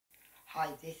Hi,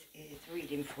 this is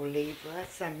reading for Libra,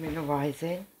 Sun, Moon,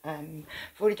 Rising. I've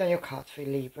already done your cards for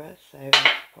Libra, so I'll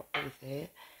pop these here.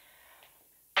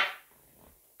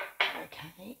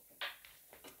 Okay,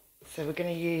 so we're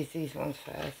going to use these ones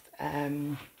first.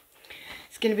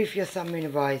 It's going to be for your Sun, Moon,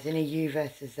 Rising, a you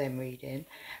versus them reading.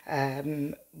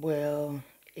 It'll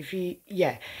be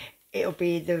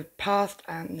the past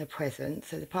and the present.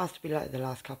 So the past will be like the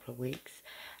last couple of weeks.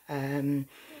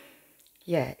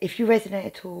 Yeah, if you resonate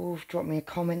at all, drop me a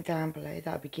comment down below,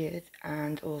 that'd be good.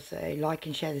 And also like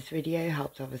and share this video,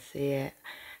 helps others see it,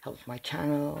 helps my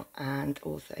channel, and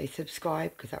also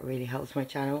subscribe because that really helps my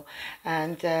channel.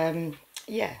 And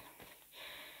yeah,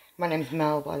 my name's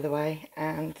Mel, by the way,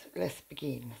 and let's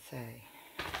begin. So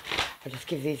I'll just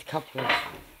give these a couple of...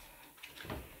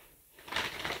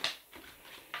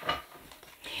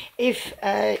 If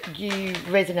you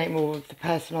resonate more with the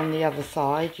person on the other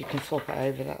side, you can swap it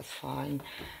over, that's fine.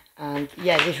 And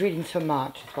yeah, this reading's for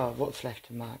March as well, what's left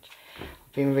of March.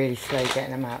 I've been really slow getting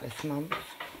them out this month.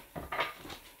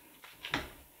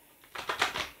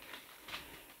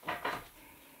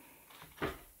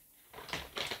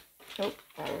 Oh,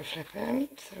 that was flipping,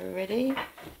 so we're ready.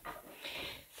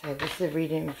 So this is a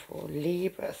reading for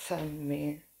Libra,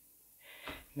 Sun,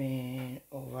 Moon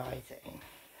or Rising.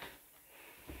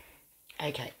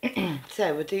 Okay,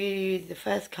 so we'll do the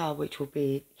first card, which will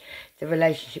be the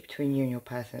relationship between you and your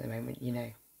person at the moment, you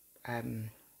know,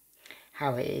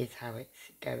 how it is, how it's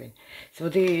going. So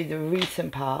we'll do the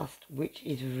recent past, which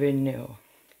is renewal.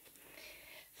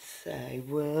 So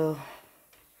we'll,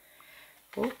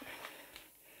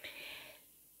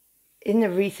 in the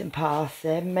recent past,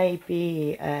 there may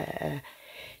be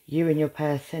you and your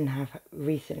person have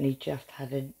recently just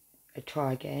had a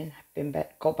try again,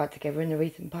 got back together in the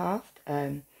recent past,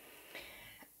 had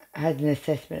an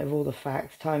assessment of all the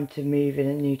facts, time to move in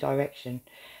a new direction.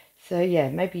 So yeah,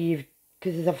 maybe you've,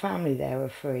 because there's a family there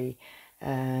of three,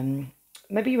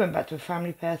 maybe you went back to a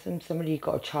family person, somebody you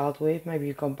got a child with, maybe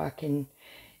you've gone back in,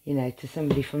 you know, to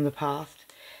somebody from the past,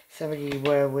 somebody you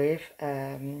were with,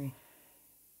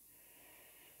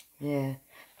 yeah.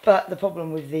 But the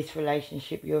problem with this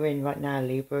relationship you're in right now,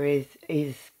 Libra,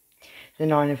 is the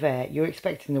Nine of Air. You're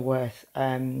expecting the worst.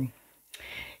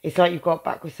 It's like you've got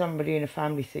back with somebody in a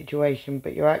family situation,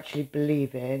 but you're actually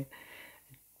believing,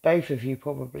 both of you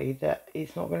probably, that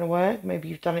it's not going to work. Maybe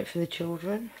you've done it for the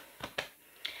children.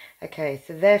 Okay,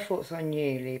 so their thoughts on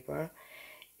you, Libra,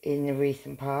 in the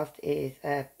recent past is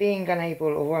being unable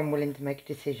or unwilling to make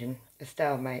a decision, a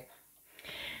stalemate,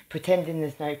 pretending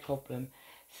there's no problem.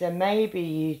 So maybe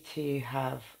you two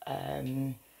have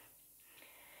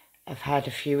had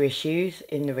a few issues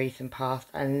in the recent past,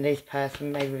 and this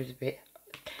person maybe was a bit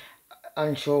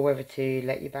unsure whether to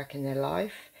let you back in their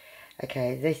life.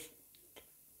 Okay,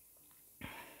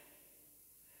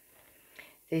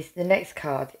 the next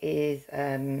card is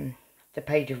the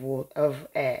Page of Water,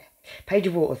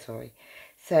 sorry.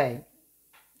 So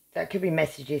that could be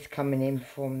messages coming in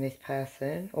from this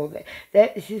person, or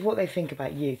this is what they think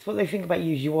about you. So what they think about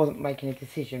you is you wasn't making a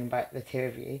decision about the two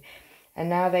of you, and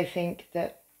now they think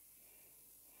that,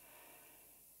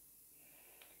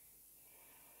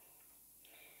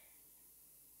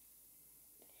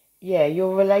 yeah,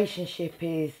 your relationship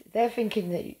is, they're thinking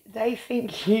that, they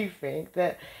think you think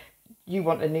that you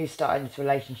want a new start in this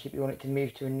relationship, you want it to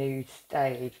move to a new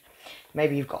stage.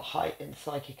 Maybe you've got heightened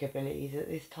psychic abilities at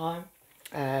this time,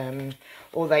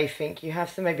 or they think you have,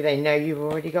 so maybe they know you've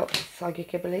already got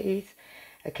psychic abilities.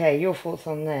 Okay, your thoughts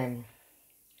on them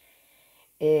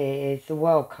is the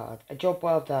World card. A job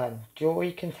well done,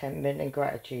 joy, contentment and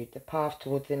gratitude, the path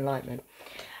towards enlightenment.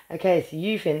 Okay, so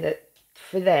you think that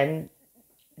for them,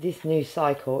 this new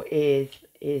cycle is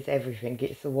everything.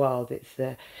 It's the world.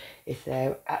 It's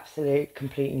their absolute,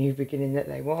 complete new beginning that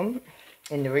they want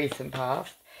in the recent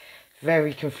past.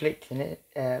 Very conflicting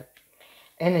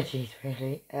energies,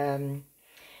 really. And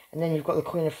then you've got the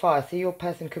Queen of Fire. So your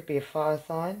person could be a fire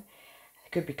sign.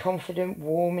 It could be confident,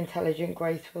 warm, intelligent,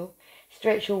 graceful.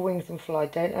 Stretch your wings and fly.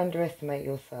 Don't underestimate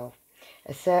yourself.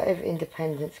 Assertive,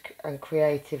 independence and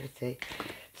creativity.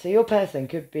 So your person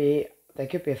could be, they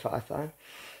could be a fire sign.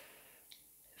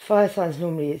 Fire signs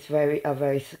normally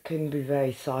can be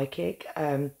very psychic,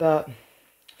 but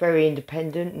very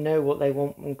independent, know what they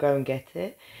want and go and get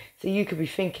it. So you could be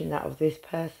thinking that of this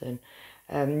person.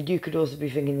 You could also be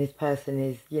thinking this person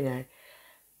is, you know,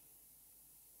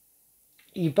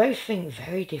 you both think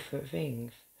very different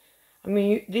things. I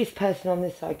mean, this person on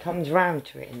this side comes round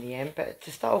to it in the end, but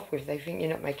to start off with, they think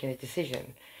you're not making a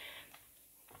decision.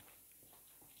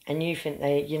 And you think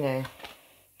they, you know,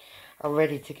 are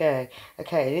ready to go.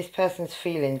 Okay, this person's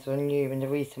feelings on you in the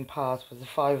recent past was the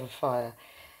Five of Fire.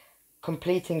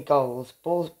 completing goals,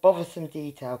 bothersome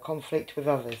detail, conflict with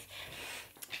others.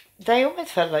 They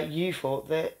almost felt like you thought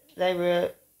that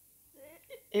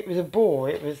it was a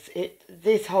bore.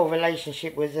 This whole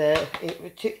relationship was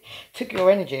took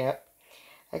your energy up.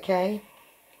 Okay.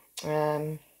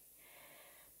 But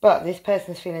this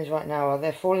person's feelings right now are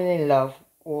they're falling in love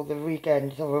or the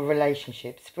regaining of a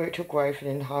relationship, spiritual growth and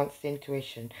enhanced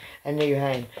intuition, a new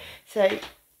home. So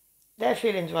their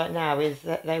feelings right now is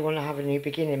that they want to have a new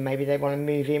beginning. Maybe they want to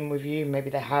move in with you. Maybe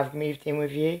they have moved in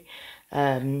with you.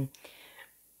 You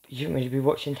shouldn't really be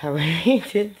watching tarot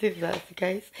readings if that's the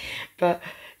case. But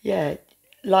yeah,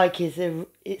 like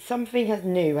it's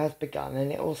something new has begun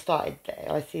and it all started there.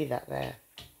 I see that there.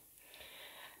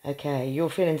 Okay,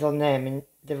 your feelings on them in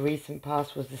the recent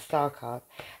past was the Star card.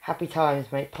 Happy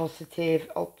times, make positive,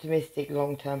 optimistic,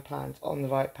 long-term plans on the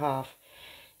right path.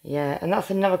 Yeah, and that's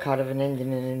another card of an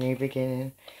ending and a new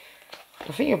beginning.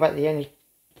 I think you're about the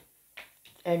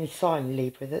only sign,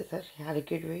 Libra, that's actually had a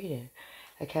good reading.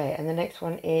 Okay, and the next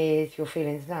one is your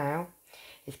feelings now.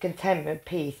 It's contentment,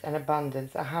 peace and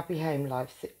abundance, a happy home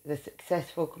life, the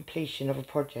successful completion of a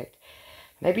project.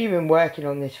 Maybe you've been working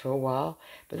on this for a while,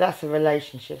 but that's a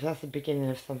relationship. That's the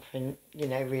beginning of something, you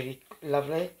know, really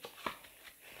lovely.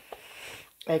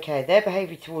 Okay, their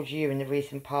behaviour towards you in the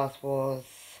recent past was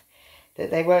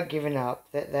that they weren't giving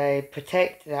up, that they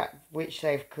protect that which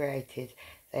they've created.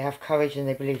 They have courage and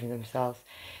they believe in themselves.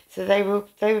 So they were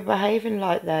behaving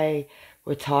like they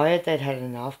were tired, they'd had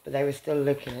enough, but they were still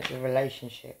looking at the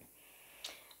relationship.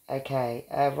 Okay,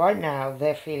 right now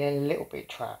they're feeling a little bit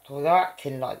trapped, or they're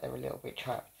acting like they're a little bit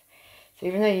trapped. So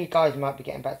even though you guys might be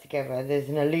getting back together, there's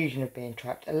an illusion of being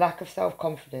trapped, a lack of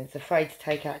self-confidence, afraid to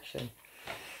take action.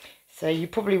 So you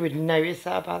probably would notice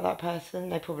that about that person.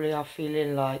 They probably are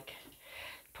feeling like,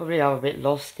 probably are a bit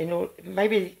lost in all.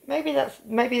 Maybe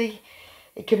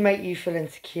it could make you feel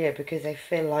insecure because they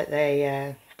feel like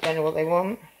they don't know what they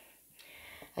want.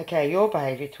 Okay, your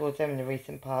behaviour towards them in the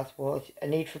recent past was a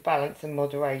need for balance and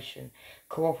moderation,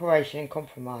 cooperation and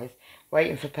compromise,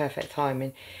 waiting for perfect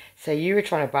timing. So you were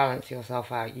trying to balance yourself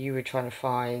out. You were trying to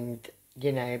find,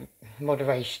 you know,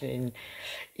 moderation in.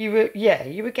 You were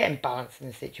getting balance in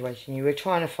the situation. You were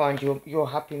trying to find your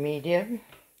happy medium.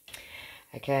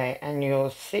 Okay, and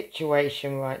your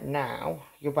situation right now,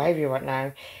 your behaviour right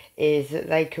now, is that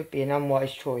they could be an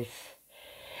unwise choice.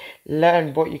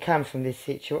 Learn what you can from this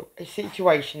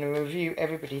situation and review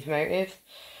everybody's motives.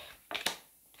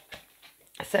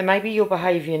 So maybe you're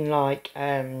behaving like,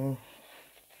 I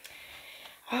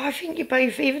think you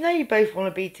both, even though you both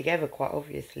want to be together, quite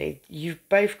obviously, you've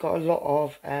both got a lot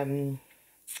of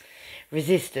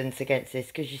resistance against this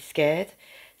because you're scared.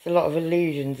 It's a lot of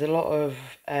illusions, a lot of,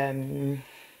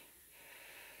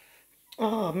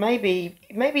 maybe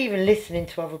even listening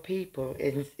to other people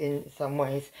in some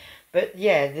ways. But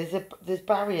yeah, there's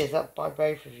barriers up by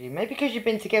both of you. Maybe because you've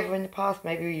been together in the past,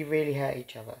 maybe you really hurt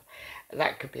each other.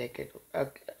 That could be a good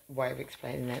way of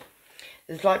explaining it.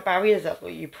 There's like barriers up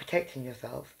that you're protecting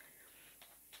yourselves.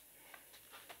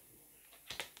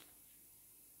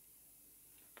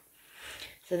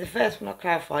 So the first one I'll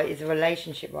clarify is a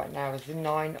relationship right now is the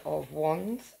 9 of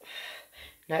Wands.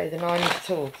 No, the 9 of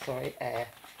Swords, sorry, air.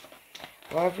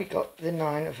 Why have we got the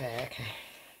 9 of air? Okay.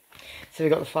 So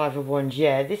we've got the 5 of Wands.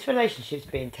 Yeah, this relationship's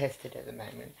being tested at the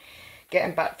moment.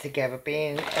 Getting back together,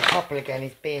 being a couple again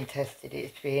is being tested.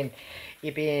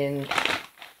 You're being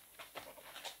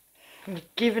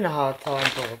given a hard time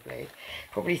probably.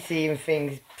 Probably seeing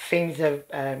things of,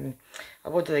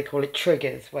 what do they call it?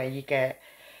 Triggers where you get,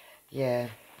 yeah.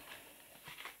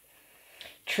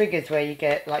 Triggers where you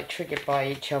get like triggered by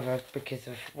each other because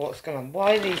of what's going on.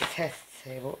 Why are these tests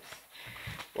here?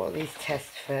 What are these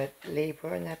tests for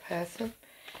Libra and their person?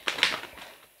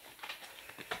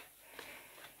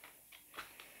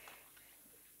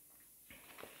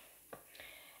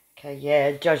 Okay,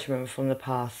 yeah, judgment from the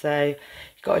past. So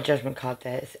you've got a judgment card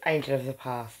there. It's Angel of the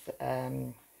Past.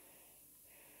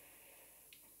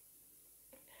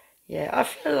 Yeah, I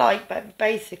feel like, but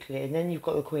basically, and then you've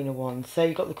got the Queen of Wands. So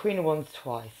you've got the Queen of Wands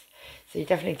twice. So you're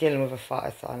definitely dealing with a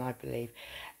fire sign, I believe.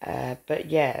 But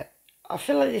yeah, I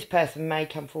feel like this person may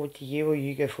come forward to you or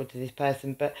you go forward to this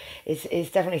person, but it's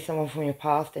definitely someone from your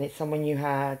past and it's someone you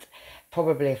had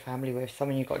probably a family with,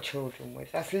 someone you got children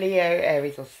with. That's Leo,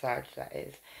 Aries or Sag, that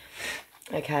is.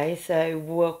 Okay, so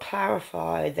we'll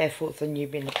clarify their thoughts on you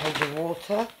being the Page of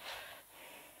Water.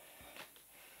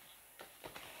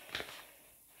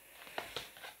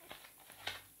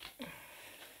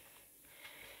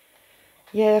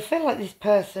 Yeah, I feel like this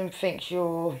person thinks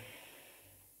you're...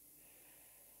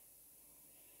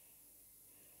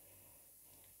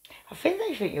 I think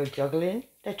they think you're juggling.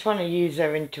 They're trying to use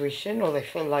their intuition, or they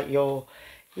feel like you're,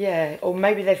 yeah, or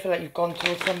maybe they feel like you've gone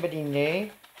towards somebody new,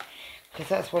 because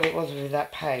that's what it was with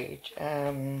that page.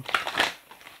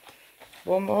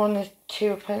 One more on the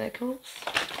Two of Pentacles.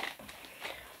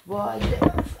 Why have we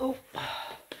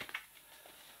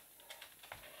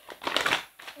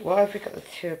got the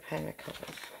Two of Pentacles?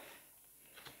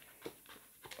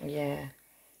 Yeah.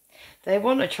 They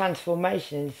want a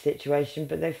transformation in the situation,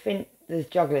 but they think there's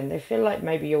juggling. They feel like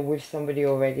maybe you're with somebody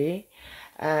already,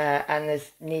 and there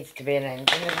needs to be an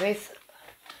end. And this,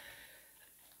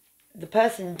 the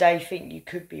person they think you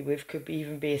could be with could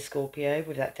even be a Scorpio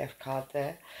with that Death card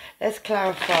there. Let's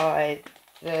clarify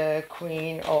the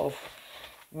Queen of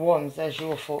Wands as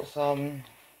your thoughts on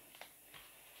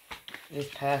this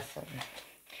person.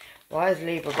 Why has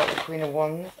Libra got the Queen of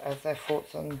Wands as their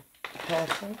thoughts on the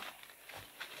person?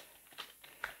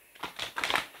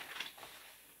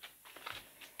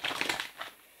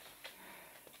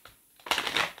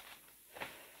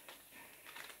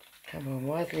 Come on,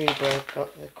 why has Libra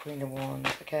got the Queen of Wands?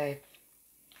 Okay,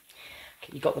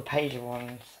 you got the Page of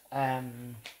Wands.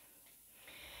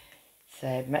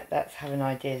 So that's having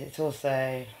ideas. It's also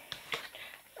a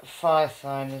fire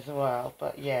sign as well.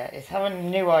 But yeah, it's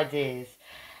having new ideas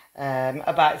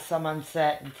about some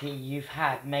uncertainty you've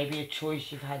had. Maybe a choice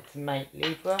you've had to make,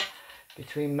 Libra,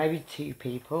 between maybe two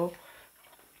people.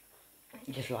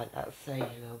 Just like that, say a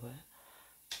little bit.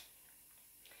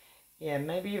 Yeah,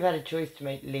 maybe you've had a choice to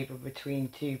make, Libra, between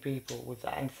two people with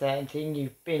that uncertainty, and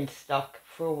you've been stuck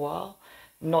for a while,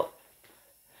 not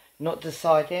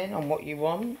deciding on what you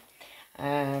want.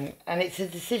 And it's a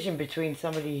decision between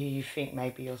somebody who you think may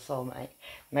be your soulmate,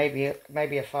 maybe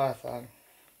a fire sign.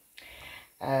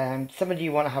 Somebody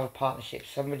you want to have a partnership,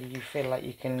 somebody you feel like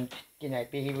you can, you know,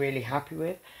 be really happy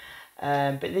with.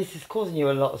 But this is causing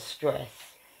you a lot of stress.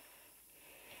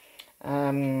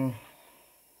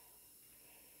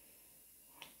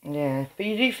 Yeah, but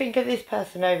you do think of this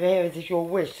person over here as your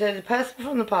wish. So the person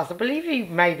from the past, I believe you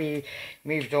maybe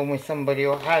moved on with somebody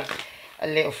or had a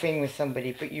little thing with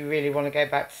somebody, but you really want to go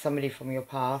back to somebody from your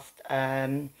past.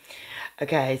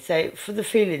 Okay, so for the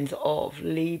feelings of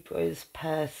Libra's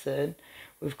person,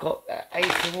 we've got the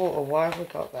Ace of Water. Why have we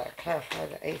got that? Clarify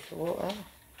the Ace of Water.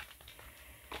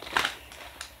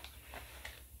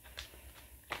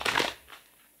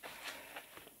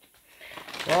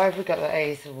 Why have we got the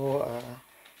Ace of Water?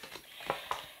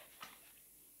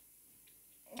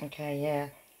 Okay, yeah.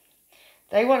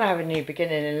 They want to have a new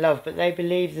beginning in love, but they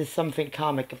believe there's something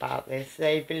karmic about this.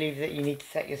 They believe that you need to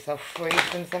set yourself free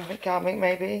from something karmic,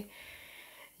 maybe.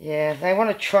 Yeah, they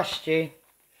want to trust you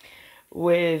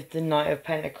with the Knight of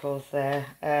Pentacles there.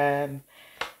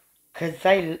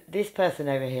 Because this person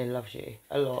over here loves you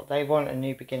a lot. They want a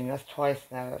new beginning. That's twice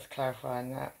now. That's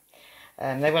clarifying that.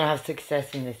 They want to have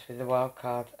success in this with the wild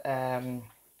card. Yeah,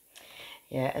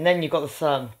 and then you've got the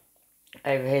Sun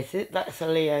over here. So that's a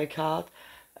Leo card.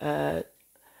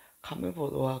 Can't remember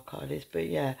what the wild card is, but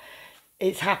yeah,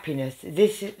 it's happiness.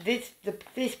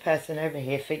 This person over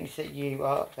here thinks that you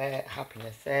are their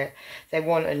happiness. They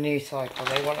want a new cycle.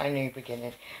 They want a new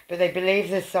beginning, but they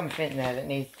believe there's something there that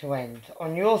needs to end.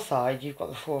 On your side, you've got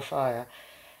the Four of Fire.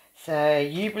 So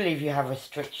you believe you have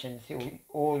restrictions,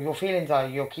 or your feelings are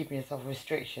you're keeping yourself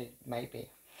restricted. Maybe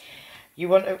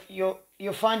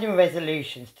you're finding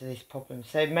resolutions to this problem.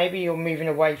 So maybe you're moving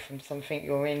away from something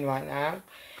you're in right now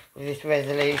with this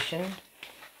resolution.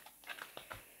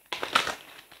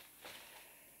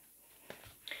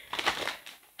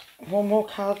 One more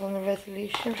card on the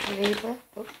resolution for Libra.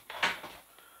 Oop.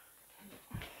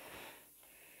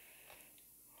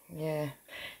 Yeah.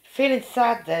 Feeling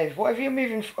sad though. Whatever you're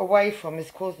moving away from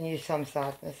is causing you some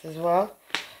sadness as well.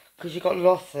 Because you've got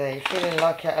loss there. You're feeling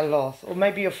like at a loss. Or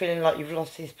maybe you're feeling like you've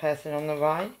lost this person on the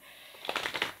right.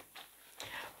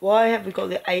 Why have we got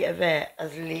the Eight of Air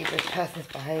as Libra's person's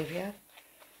behaviour?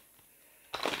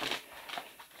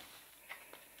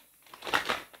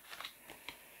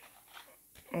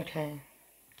 Okay.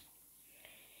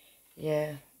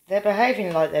 Yeah. They're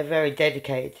behaving like they're very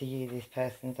dedicated to you, this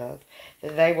person does.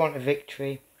 That they want a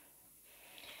victory.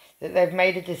 That they've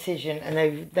made a decision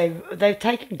and they've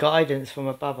taken guidance from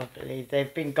above, I believe.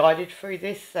 They've been guided through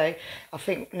this. So I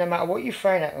think no matter what you've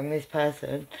thrown at them, this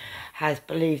person has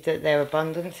believed that their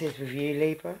abundance is with you,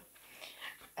 Libra.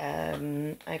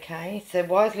 Okay, so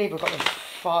why has Libra got the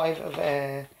Five of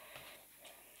Air?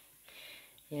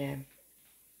 Yeah.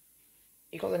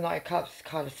 You've got the Knight of Cups,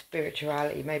 kind of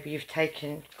spirituality. Maybe you've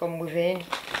gone within.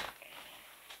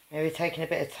 Maybe taken a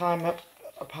bit of time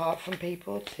apart from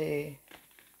people to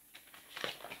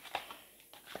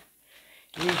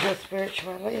use your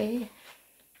spirituality.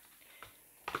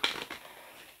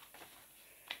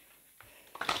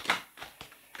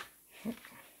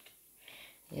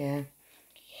 Yeah.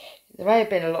 There may have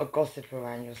been a lot of gossip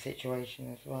around your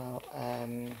situation as well.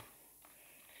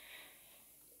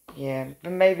 Yeah,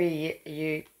 but maybe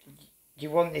you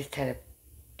want this Ten of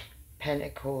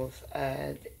Pentacles.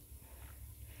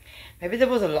 Maybe there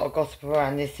was a lot of gossip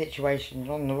around this situation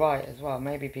on the right as well.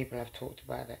 Maybe people have talked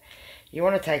about it. You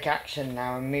want to take action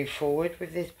now and move forward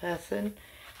with this person.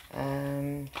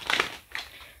 One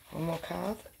more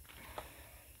card.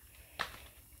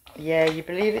 Yeah, you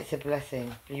believe it's a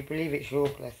blessing. You believe it's your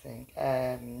blessing.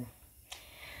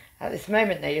 At this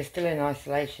moment though, you're still in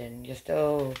isolation. You're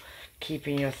still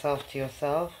keeping yourself to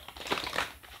yourself.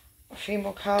 A few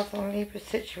more cards on Libra's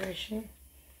situation.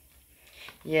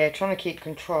 Yeah, trying to keep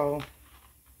control.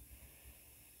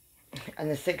 And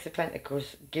the Six of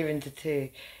Pentacles given to 2.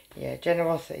 Yeah,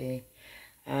 generosity.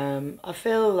 I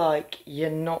feel like you're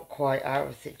not quite out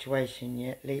of the situation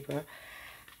yet, Libra.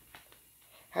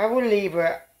 How will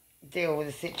Libra deal with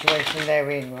the situation they're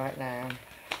in right now?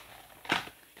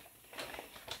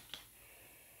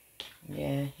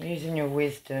 Yeah, using your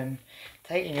wisdom,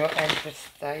 taking your Empress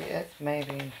status,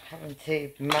 maybe having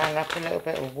to man up a little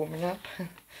bit or woman up.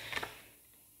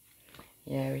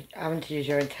 Yeah, having to use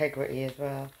your integrity as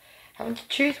well. Having to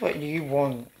choose what you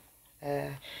want.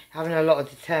 Having a lot of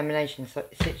determination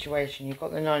situation. You've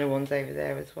got the Nine of Wands over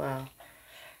there as well.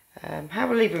 How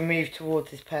will Libra move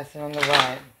towards this person on the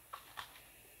right?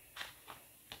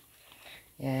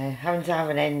 Yeah, having to have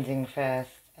an ending first.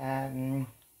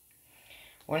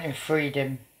 Wanting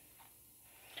freedom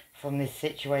from this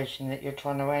situation that you're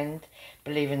trying to end.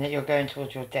 Believing that you're going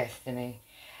towards your destiny.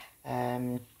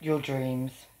 Your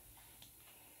dreams.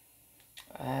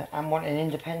 And wanting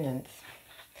independence.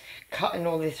 Cutting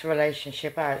all this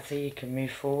relationship out so you can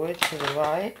move forward to the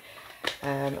right.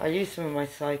 I use some of my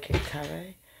psychic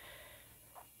tarot.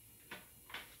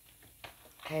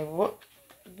 Okay,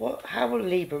 how will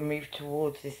Libra move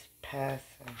towards this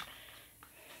person?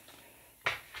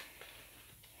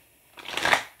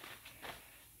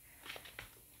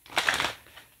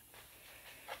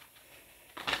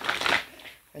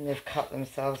 When they've cut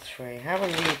themselves free. How will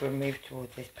Libra move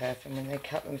towards this person when they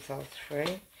cut themselves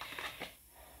free?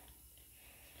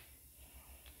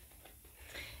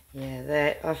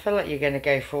 Yeah, I feel like you're going to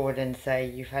go forward and say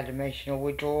you've had emotional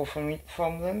withdrawal from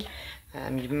them.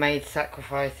 You've made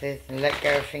sacrifices and let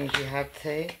go of things you had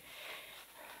to.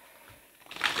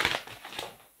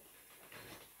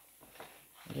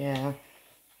 Yeah.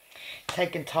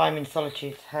 Taking time in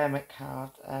solitude, Hermit card.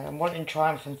 Wanting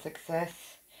triumph and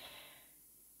success.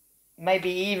 Maybe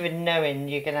even knowing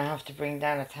you're going to have to bring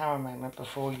down a tower moment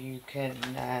before you can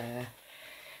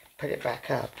put it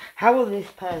back up. How will this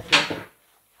person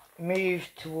move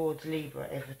towards Libra,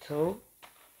 if at all?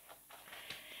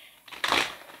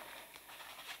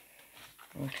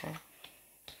 Okay.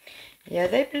 Yeah,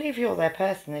 they believe you're their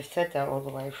person. They've said that all the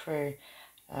way through.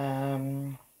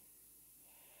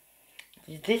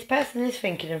 This person is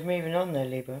thinking of moving on though,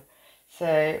 Libra.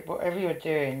 So, whatever you're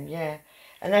doing, yeah.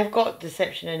 And they've got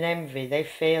deception and envy. They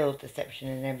feel deception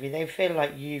and envy. They feel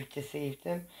like you've deceived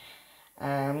them.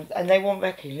 And they want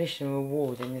recognition and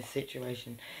reward in this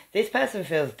situation. This person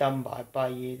feels done by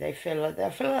you. I feel like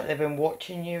they've been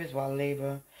watching you as well,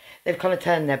 Libra. They've kind of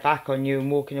turned their back on you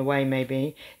and walking away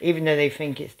maybe, even though they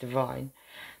think it's divine.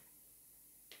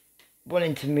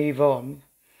 Wanting to move on,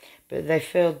 but they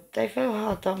feel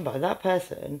hard done by. That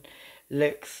person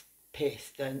looks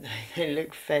pissed, don't they? They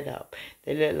look fed up.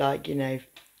 They look like, you know,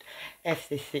 F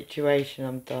this situation,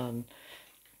 I'm done.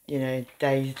 You know,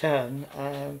 day's done.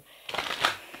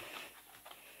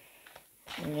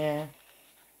 Yeah.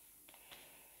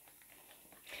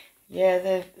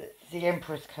 Yeah, the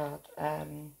Empress card.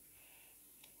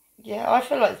 Yeah, I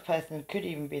feel like this person could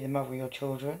even be the mother of your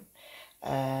children.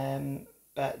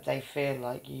 But they feel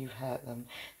like you've hurt them.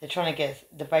 They're trying to get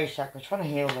the base chakra, trying to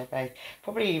heal their base.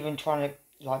 Probably even trying to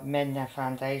like mend their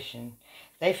foundation.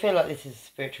 They feel like this is a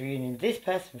spiritual union. This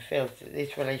person feels that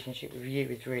this relationship with you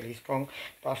is really strong.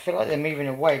 But I feel like they're moving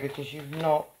away because you've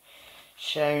not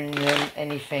shown them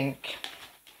anything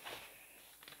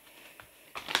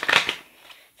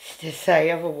to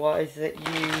say otherwise that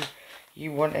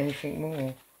you want anything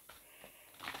more.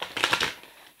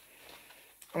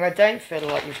 And I don't feel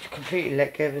like you've completely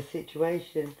let go of the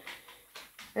situation.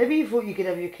 Maybe you thought you could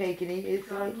have your cake and eat it.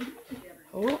 It's like,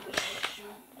 oh.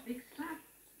 Big step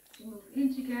to move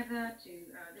in together, to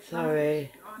sorry.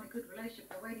 If you're in a good relationship,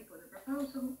 they're waiting for the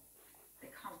proposal. They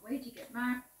can't wait to get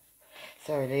married.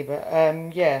 Sorry,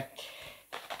 Libra. Yeah.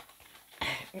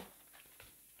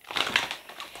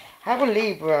 How will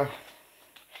Libra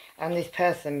and this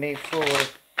person move forward,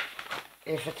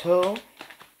 if at all?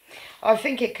 I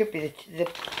think it could be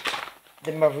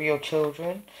the mother of your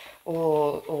children,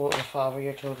 or the father of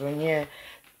your children. Yeah,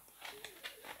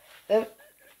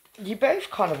 you both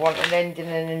kind of want an ending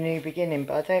and a new beginning,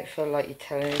 but I don't feel like you're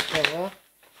telling each other.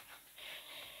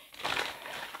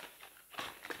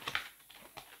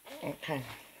 Okay.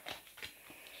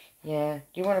 Yeah,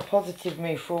 you want a positive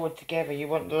move forward together. You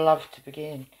want love to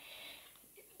begin.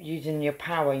 Using your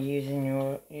power, using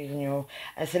your.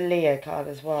 It's a Leo card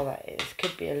as well. That is.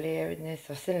 Could be a Leo in this.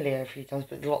 I've seen Leo a few times,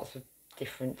 but there's lots of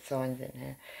different signs in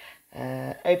here.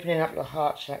 Opening up your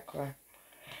heart chakra,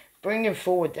 bringing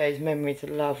forward those memories of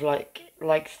love,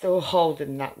 like still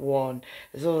holding that one.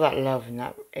 There's all that love in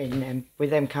them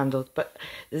with them candles, but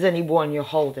there's only one you're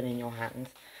holding in your hands.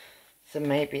 So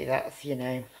maybe that's, you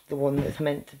know, the one that's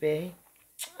meant to be.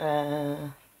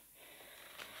 Right,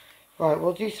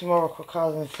 we'll do some oracle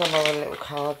cards and some other little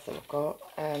cards that I've got.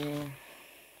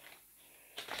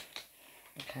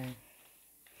 Okay.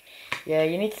 Yeah,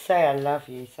 you need to say I love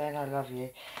you. Saying I love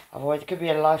you. Otherwise, it could be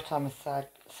a lifetime of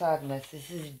sadness.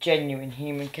 This is a genuine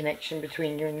human connection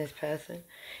between you and this person.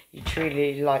 You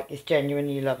truly it's genuine.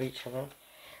 You love each other.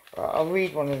 Right, I'll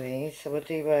read one of these. So we'll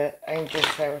do angel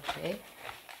therapy.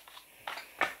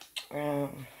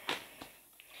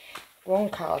 One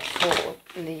card for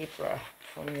Libra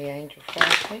from the angel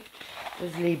therapy.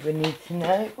 What does Libra need to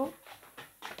know? Oh.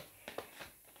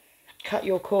 Cut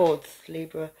your cords,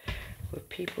 Libra, with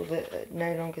people that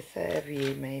no longer serve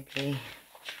you, maybe.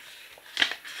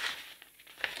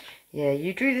 Yeah,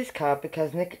 you drew this card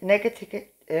because negativity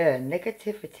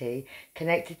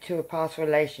connected to a past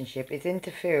relationship is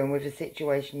interfering with the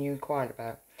situation you inquired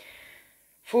about.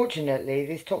 Fortunately,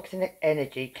 this toxic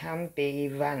energy can be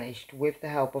vanished with the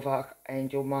help of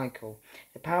Archangel Michael,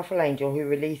 the powerful angel who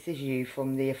releases you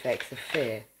from the effects of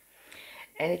fear.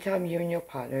 Anytime you and your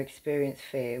partner experience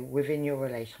fear within your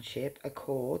relationship, a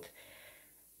cord,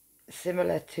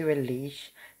 similar to a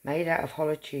leash, made out of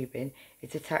hollow tubing,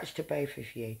 is attached to both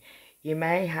of you. You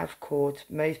may have cords,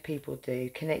 most people do,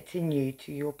 connecting you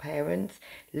to your parents,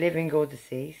 living or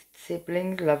deceased,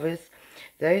 siblings, lovers,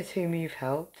 those whom you've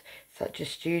helped, such as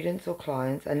students or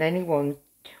clients, and anyone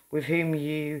with whom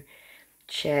you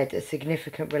shared a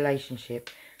significant relationship.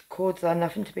 Cords are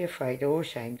nothing to be afraid or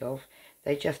ashamed of.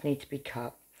 They just need to be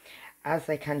cut, as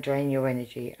they can drain your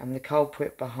energy and the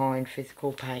culprit behind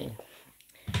physical pain.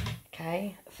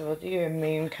 Okay, so we'll do a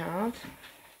moon card.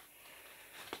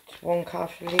 Just one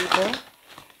card for Libra.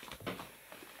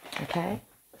 Okay,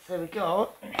 so we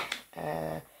got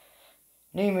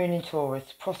new moon in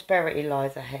Taurus. Prosperity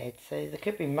lies ahead. So there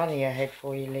could be money ahead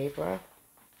for you, Libra.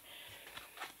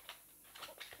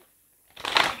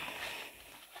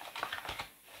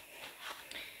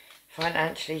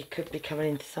 Financially, you could be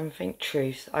coming into something.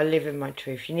 Truth. I live in my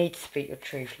truth. You need to speak your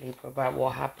truth, Libra, about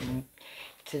what happened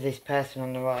to this person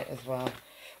on the right as well.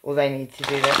 Or they need to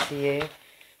do that to you.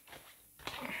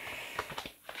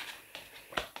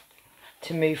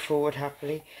 To move forward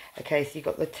happily. Okay, so you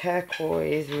got the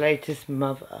turquoise lotus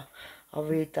mother. I'll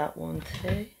read that one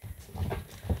too.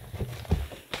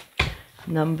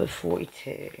 Number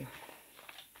 42.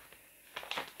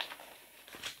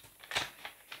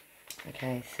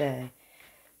 Okay, so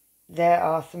there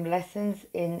are some lessons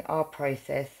in our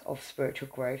process of spiritual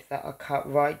growth that are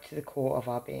cut right to the core of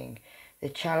our being. They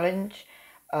challenge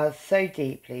us so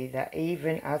deeply that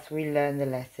even as we learn the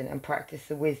lesson and practice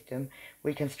the wisdom,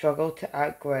 we can struggle to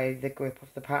outgrow the grip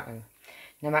of the pattern.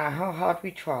 No matter how hard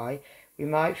we try, we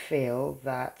might feel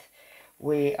that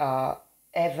we are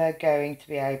ever going to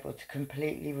be able to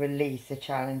completely release the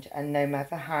challenge, and no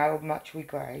matter how much we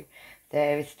grow,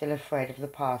 there is still a thread of the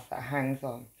past that hangs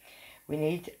on. We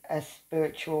need a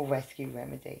spiritual rescue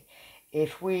remedy.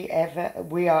 If we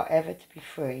are ever to be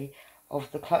free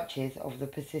of the clutches of the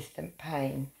persistent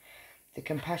pain, the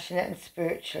compassionate and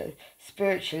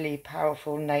spiritually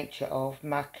powerful nature of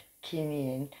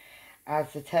Makinian,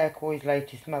 as the turquoise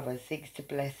lotus mother, seeks to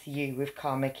bless you with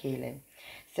karmic healing,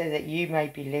 so that you may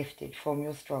be lifted from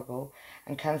your struggle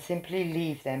and can simply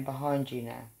leave them behind you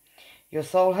now. Your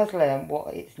soul has learned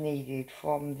what it's needed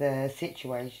from the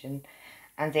situation,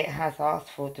 and it has asked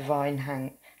for divine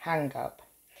hang-up,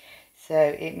 so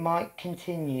it might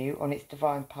continue on its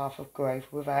divine path of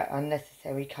growth without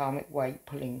unnecessary karmic weight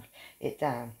pulling it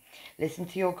down. Listen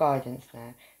to your guidance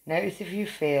now. Notice if you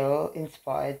feel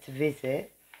inspired to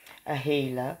visit a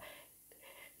healer.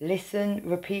 Listen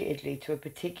repeatedly to a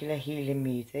particular healing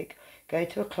music. Go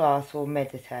to a class or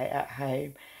meditate at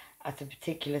home at a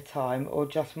particular time, or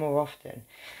just more often.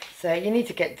 So you need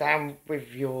to get down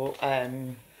with your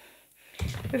own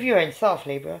self,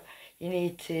 Libra. You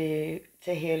need to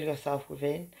heal yourself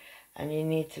within. and you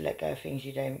need to let go of things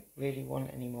you don't really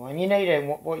want anymore. And you know you don't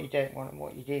want what you don't want and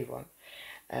what you do want,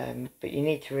 but you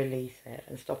need to release it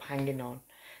and stop hanging on.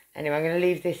 Anyway, I'm going to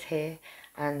leave this here,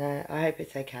 and I hope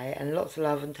it's okay, and lots of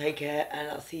love and take care, and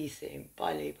I'll see you soon.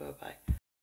 Bye Libra, bye.